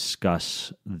not to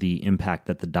discuss the impact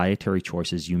that the dietary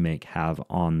choices you make have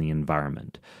on the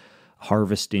environment.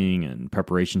 Harvesting and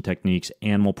preparation techniques,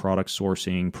 animal product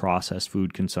sourcing, processed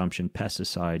food consumption,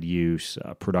 pesticide use,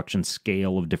 production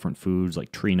scale of different foods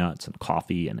like tree nuts and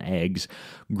coffee and eggs,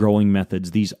 growing methods,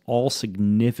 these all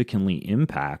significantly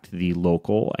impact the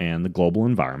local and the global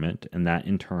environment, and that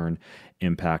in turn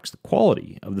impacts the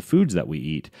quality of the foods that we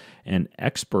eat. And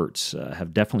experts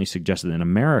have definitely suggested that in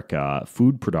America,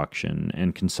 food production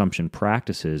and consumption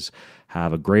practices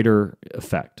have a greater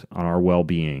effect on our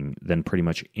well-being than pretty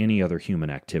much any other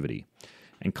human activity.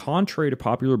 And contrary to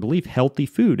popular belief, healthy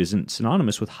food isn't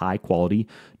synonymous with high-quality,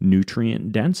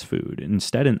 nutrient-dense food.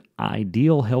 Instead, an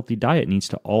ideal healthy diet needs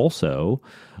to also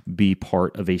be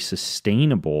part of a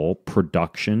sustainable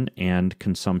production and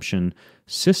consumption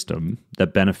system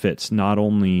that benefits not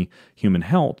only human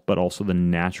health, but also the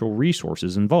natural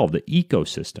resources involved, the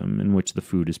ecosystem in which the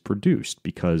food is produced.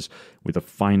 Because with a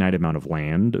finite amount of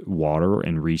land, water,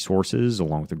 and resources,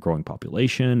 along with a growing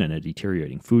population and a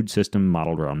deteriorating food system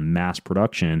modeled around mass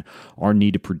production, our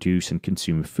need to produce and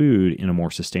consume food in a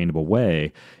more sustainable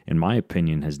way, in my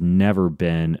opinion, has never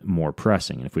been more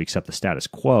pressing. And if we accept the status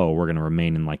quo, we're going to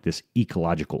remain in like this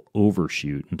ecological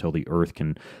overshoot until the earth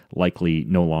can likely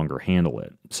no longer handle it.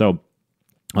 So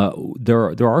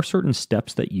there are certain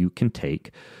steps that you can take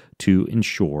to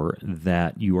ensure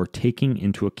that you are taking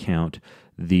into account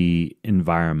the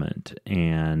environment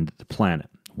and the planet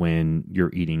when you're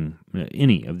eating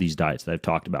any of these diets that I've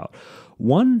talked about.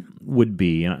 One would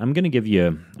be, and I'm going to give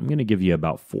you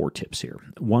about 4 tips here.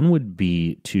 One would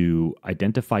be to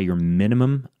identify your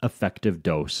minimum effective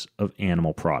dose of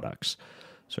animal products.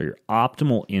 So your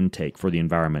optimal intake for the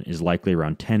environment is likely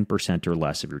around 10% or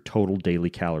less of your total daily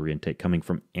calorie intake coming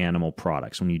from animal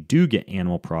products. When you do get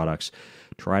animal products,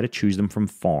 try to choose them from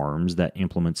farms that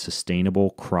implement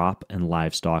sustainable crop and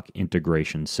livestock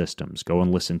integration systems. Go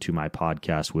and listen to my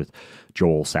podcast with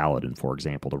Joel Salatin, for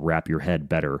example, to wrap your head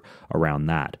better around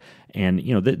that. And,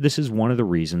 this is one of the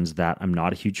reasons that I'm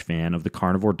not a huge fan of the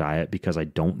carnivore diet, because I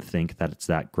don't think that it's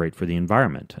that great for the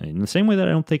environment. In the same way that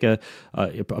I don't think a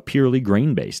purely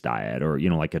grain-based diet or,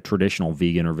 like a traditional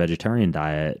vegan or vegetarian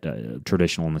diet,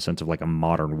 traditional in the sense of like a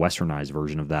modern westernized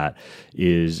version of that,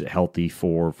 is healthy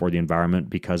for the environment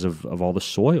because of all the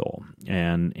soil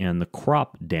and the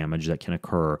crop damage that can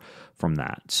occur from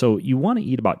that. So you want to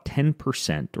eat about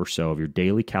 10% or so of your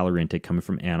daily calorie intake coming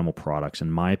from animal products,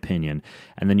 in my opinion,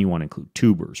 and then you want want to include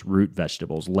tubers, root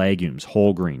vegetables, legumes,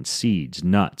 whole grains, seeds,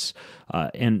 nuts.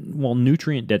 And while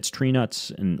nutrient-dense tree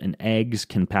nuts and eggs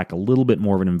can pack a little bit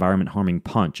more of an environment-harming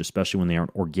punch, especially when they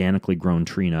aren't organically grown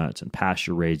tree nuts and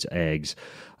pasture-raised eggs,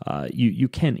 you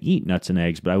can eat nuts and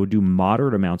eggs, but I would do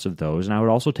moderate amounts of those, and I would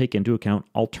also take into account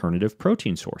alternative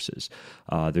protein sources.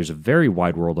 There's a very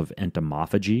wide world of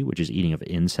entomophagy, which is eating of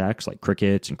insects like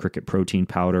crickets and cricket protein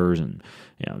powders and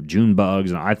June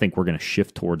bugs, and I think we're going to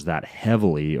shift towards that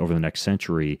heavily over the next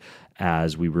century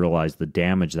as we realize the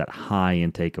damage that high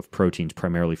intake of proteins,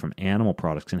 primarily from animal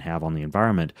products, can have on the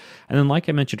environment. And then, like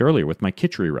I mentioned earlier with my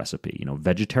khichdi recipe,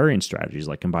 vegetarian strategies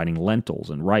like combining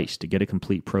lentils and rice to get a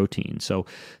complete protein. So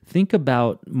think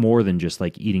about more than just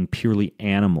like eating purely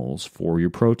animals for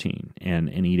your protein, and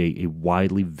eat a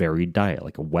widely varied diet,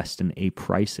 like a Weston A.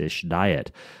 Price-ish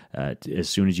diet, as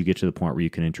soon as you get to the point where you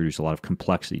can introduce a lot of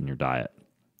complexity in your diet.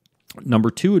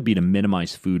 Number 2 would be to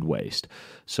minimize food waste.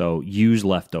 So use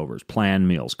leftovers, plan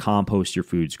meals, compost your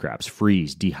food scraps,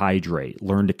 freeze, dehydrate,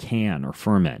 learn to can or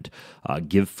ferment,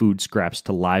 give food scraps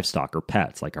to livestock or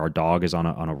pets. Like our dog is on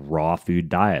a raw food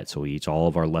diet, so he eats all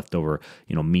of our leftover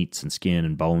meats and skin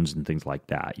and bones and things like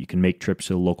that. You can make trips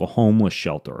to the local homeless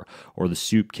shelter or the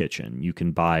soup kitchen. You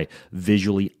can buy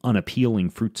visually unappealing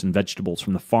fruits and vegetables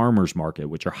from the farmer's market,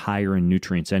 which are higher in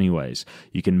nutrients anyways.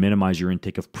 You can minimize your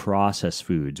intake of processed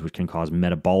foods, which can cause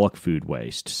metabolic food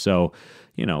waste. So,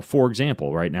 for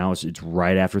example, right now it's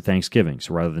right after Thanksgiving.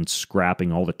 So rather than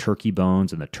scrapping all the turkey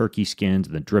bones and the turkey skins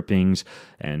and the drippings,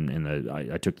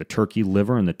 I took the turkey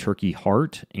liver and the turkey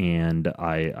heart, and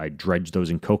I dredged those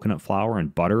in coconut flour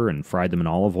and butter and fried them in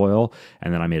olive oil,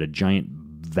 and then I made a giant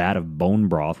vat of bone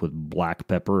broth with black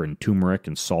pepper and turmeric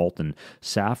and salt and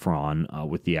saffron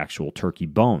with the actual turkey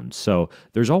bones. So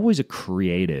there's always a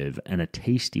creative and a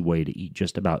tasty way to eat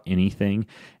just about anything,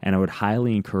 and I would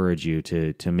highly encourage you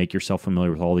to make yourself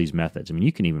familiar with all these methods. I mean,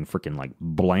 you can even freaking like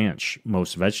blanch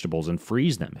most vegetables and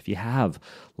freeze them if you have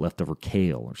leftover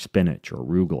kale or spinach or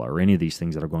arugula or any of these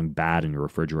things that are going bad in your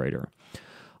refrigerator.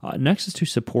 Next is to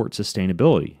support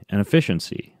sustainability and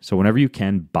efficiency. So whenever you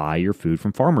can, buy your food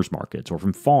from farmers markets or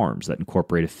from farms that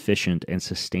incorporate efficient and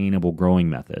sustainable growing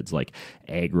methods like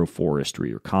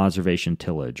agroforestry or conservation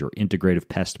tillage or integrative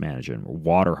pest management or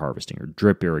water harvesting or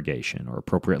drip irrigation or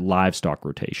appropriate livestock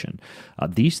rotation.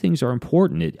 These things are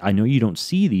important. I know you don't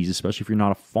see these, especially if you're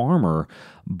not a farmer,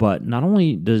 but not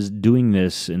only does doing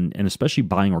this and especially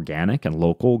buying organic and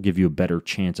local give you a better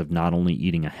chance of not only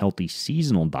eating a healthy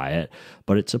seasonal diet,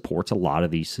 but it supports a lot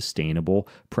of these sustainable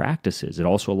practices. It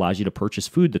also allows you to purchase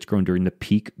food that's grown during the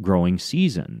peak growing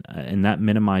season, and that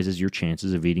minimizes your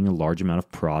chances of eating a large amount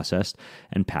of processed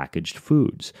and packaged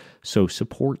foods. So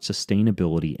support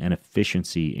sustainability and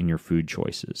efficiency in your food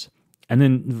choices. And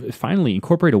then finally,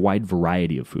 incorporate a wide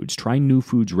variety of foods. Try new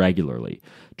foods regularly.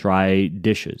 Try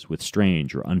dishes with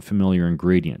strange or unfamiliar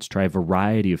ingredients. Try a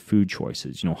variety of food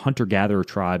choices. Hunter-gatherer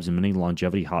tribes in many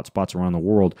longevity hotspots around the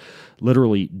world,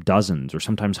 literally dozens or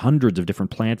sometimes hundreds of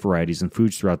different plant varieties and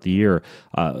foods throughout the year.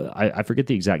 I forget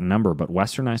the exact number, but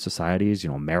westernized societies,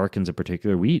 Americans in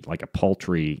particular, we eat like a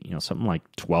paltry, something like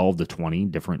 12 to 20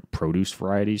 different produce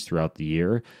varieties throughout the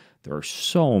year. There are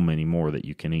so many more that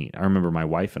you can eat. I remember my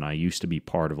wife and I used to be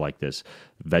part of like this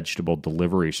vegetable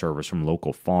delivery service from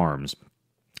local farms.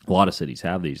 A lot of cities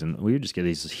have these, and we would just get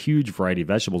this huge variety of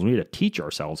vegetables. We had to teach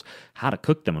ourselves how to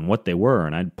cook them and what they were,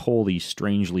 and I'd pull these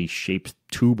strangely shaped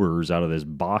tubers out of this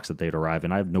box that they'd arrive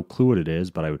in. I have no clue what it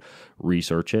is, but I would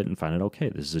research it and find out, okay,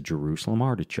 this is a Jerusalem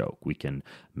artichoke. We can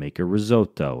make a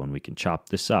risotto, and we can chop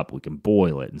this up. We can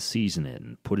boil it and season it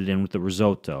and put it in with the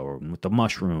risotto or with the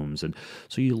mushrooms. And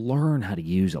so you learn how to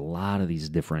use a lot of these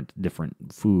different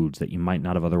foods that you might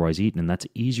not have otherwise eaten, and that's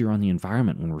easier on the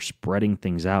environment when we're spreading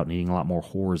things out and eating a lot more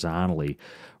horizontally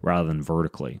rather than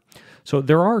vertically. So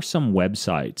there are some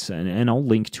websites, and I'll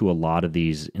link to a lot of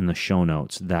these in the show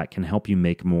notes, that can help you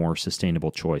make more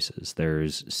sustainable choices.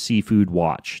 There's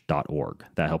seafoodwatch.org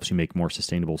that helps you make more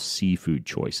sustainable seafood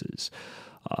choices.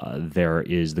 There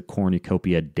is the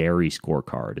Cornucopia Dairy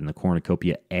Scorecard and the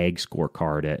Cornucopia Egg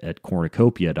Scorecard at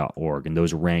cornucopia.org, and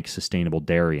those rank sustainable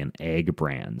dairy and egg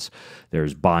brands.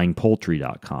 There's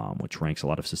buyingpoultry.com, which ranks a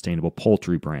lot of sustainable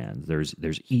poultry brands. There's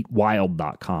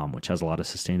eatwild.com, which has a lot of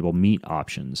sustainable meat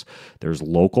options. There's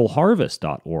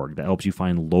localharvest.org that helps you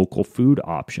find local food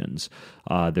options.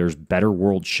 There's Better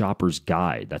World Shopper's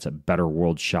Guide. That's at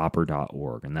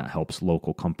betterworldshopper.org, and that helps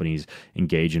local companies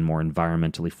engage in more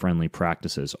environmentally friendly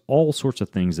practices. processes, all sorts of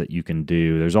things that you can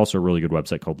do. There's also a really good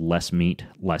website called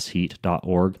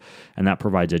lessmeatlessheat.org, and that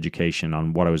provides education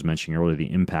on what I was mentioning earlier,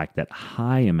 the impact that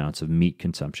high amounts of meat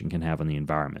consumption can have on the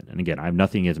environment. And again, I have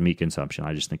nothing against meat consumption.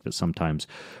 I just think that sometimes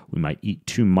we might eat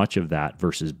too much of that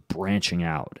versus branching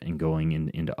out and going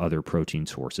into other protein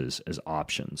sources as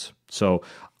options. So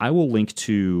I will link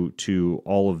to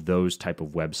all of those type of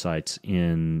websites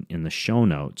in the show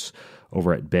notes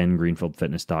over at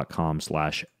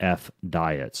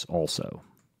bengreenfieldfitness.com/fdiets also.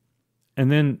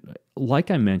 And then,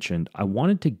 like I mentioned, I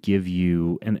wanted to give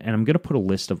you, and I'm going to put a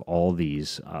list of all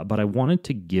these, but I wanted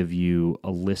to give you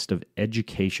a list of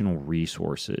educational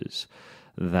resources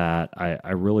that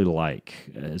I really like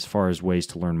as far as ways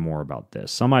to learn more about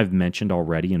this. Some I've mentioned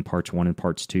already in parts 1 and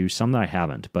parts 2, some that I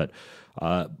haven't, but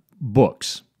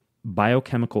books.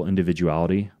 Biochemical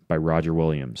Individuality by Roger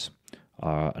Williams.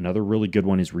 Another really good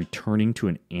one is Returning to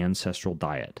an Ancestral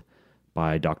Diet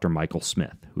by Dr. Michael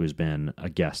Smith, who has been a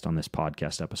guest on this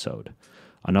podcast episode.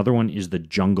 Another one is The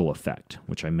Jungle Effect,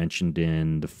 which I mentioned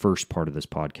in the first part of this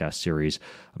podcast series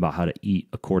about how to eat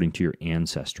according to your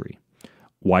ancestry.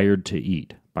 Wired to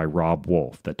Eat by Rob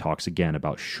Wolf, that talks again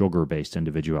about sugar-based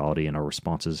individuality and our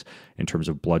responses in terms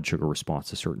of blood sugar response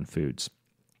to certain foods.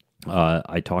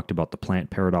 I talked about the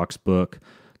Plant Paradox book,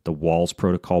 the Walls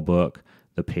Protocol book,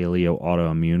 the Paleo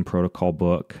Autoimmune Protocol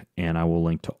book, and I will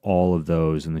link to all of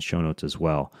those in the show notes as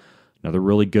well. Another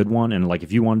really good one, and like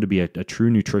if you wanted to be a true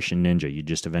nutrition ninja, you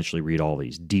just eventually read all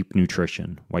these. Deep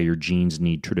Nutrition, Why Your Genes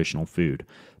Need Traditional Food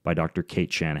by Dr.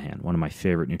 Kate Shanahan, one of my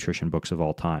favorite nutrition books of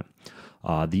all time.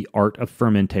 The Art of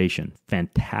Fermentation,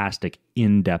 fantastic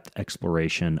in-depth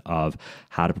exploration of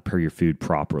how to prepare your food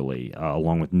properly,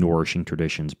 along with Nourishing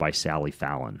Traditions by Sally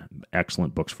Fallon.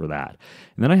 Excellent books for that.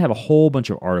 And then I have a whole bunch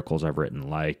of articles I've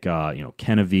written, like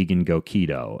Can a Vegan Go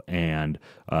Keto, and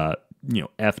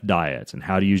F Diets, and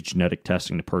how to use genetic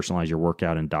testing to personalize your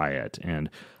workout and diet,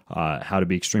 and how to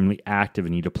be extremely active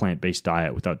and eat a plant-based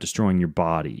diet without destroying your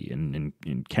body, and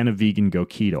Can a Vegan Go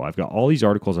Keto. I've got all these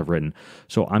articles I've written,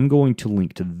 so I'm going to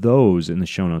link to those in the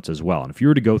show notes as well. And if you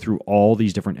were to go through all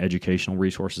these different educational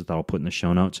resources that I'll put in the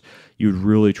show notes, you would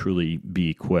really, truly be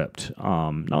equipped,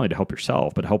 not only to help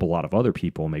yourself, but help a lot of other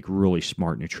people make really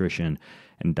smart nutrition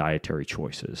and dietary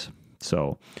choices.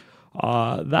 So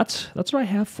that's what I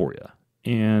have for you.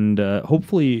 And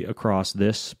hopefully across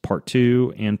this part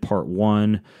 2 and part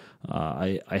 1,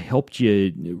 I helped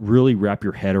you really wrap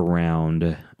your head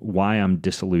around why I'm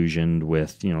disillusioned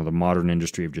with the modern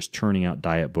industry of just churning out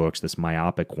diet books, this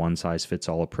myopic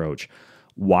one-size-fits-all approach,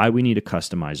 why we need a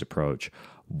customized approach,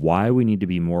 why we need to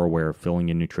be more aware of filling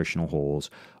in nutritional holes,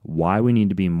 why we need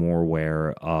to be more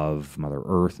aware of Mother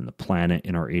Earth and the planet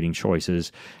in our eating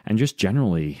choices, and just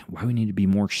generally why we need to be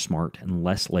more smart and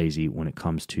less lazy when it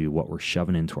comes to what we're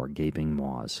shoving into our gaping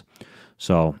maws.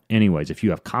 So anyways, if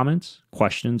you have comments,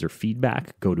 questions, or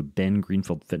feedback, go to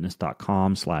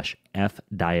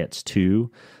bengreenfieldfitness.com/fdiets2.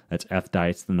 That's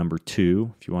fdiets, the number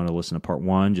 2. If you want to listen to part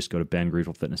 1, just go to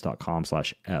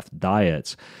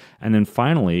bengreenfieldfitness.com/fdiets. And then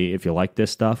finally, if you like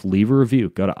this stuff, leave a review.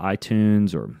 Go to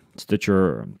iTunes or Stitcher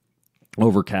or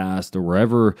Overcast or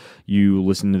wherever you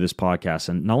listen to this podcast,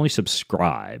 and not only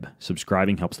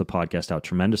subscribing helps the podcast out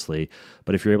tremendously,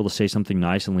 but if you're able to say something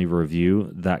nice and leave a review,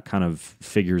 that kind of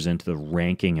figures into the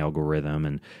ranking algorithm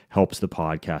and helps the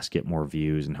podcast get more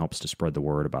views and helps to spread the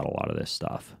word about a lot of this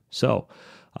stuff. So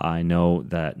I know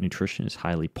that nutrition is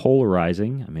highly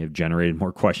polarizing. I may have generated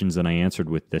more questions than I answered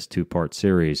with this 2-part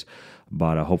series,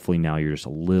 but hopefully now you're just a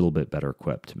little bit better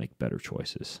equipped to make better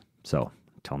choices. So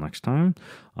until next time,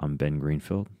 I'm Ben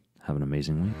Greenfield. Have an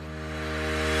amazing week.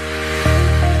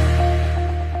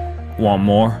 Want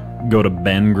more? Go to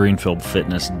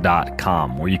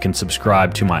bengreenfieldfitness.com, where you can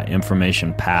subscribe to my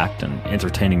information-packed and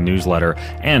entertaining newsletter,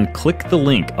 and click the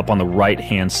link up on the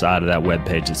right-hand side of that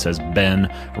webpage that says Ben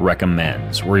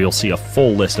Recommends, where you'll see a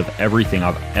full list of everything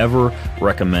I've ever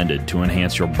recommended to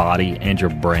enhance your body and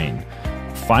your brain.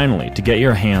 Finally, to get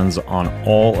your hands on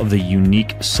all of the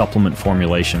unique supplement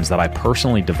formulations that I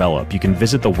personally develop, you can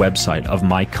visit the website of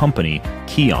my company,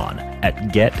 Kion, at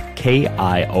getkion.com.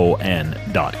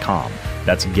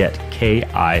 That's getkion.com.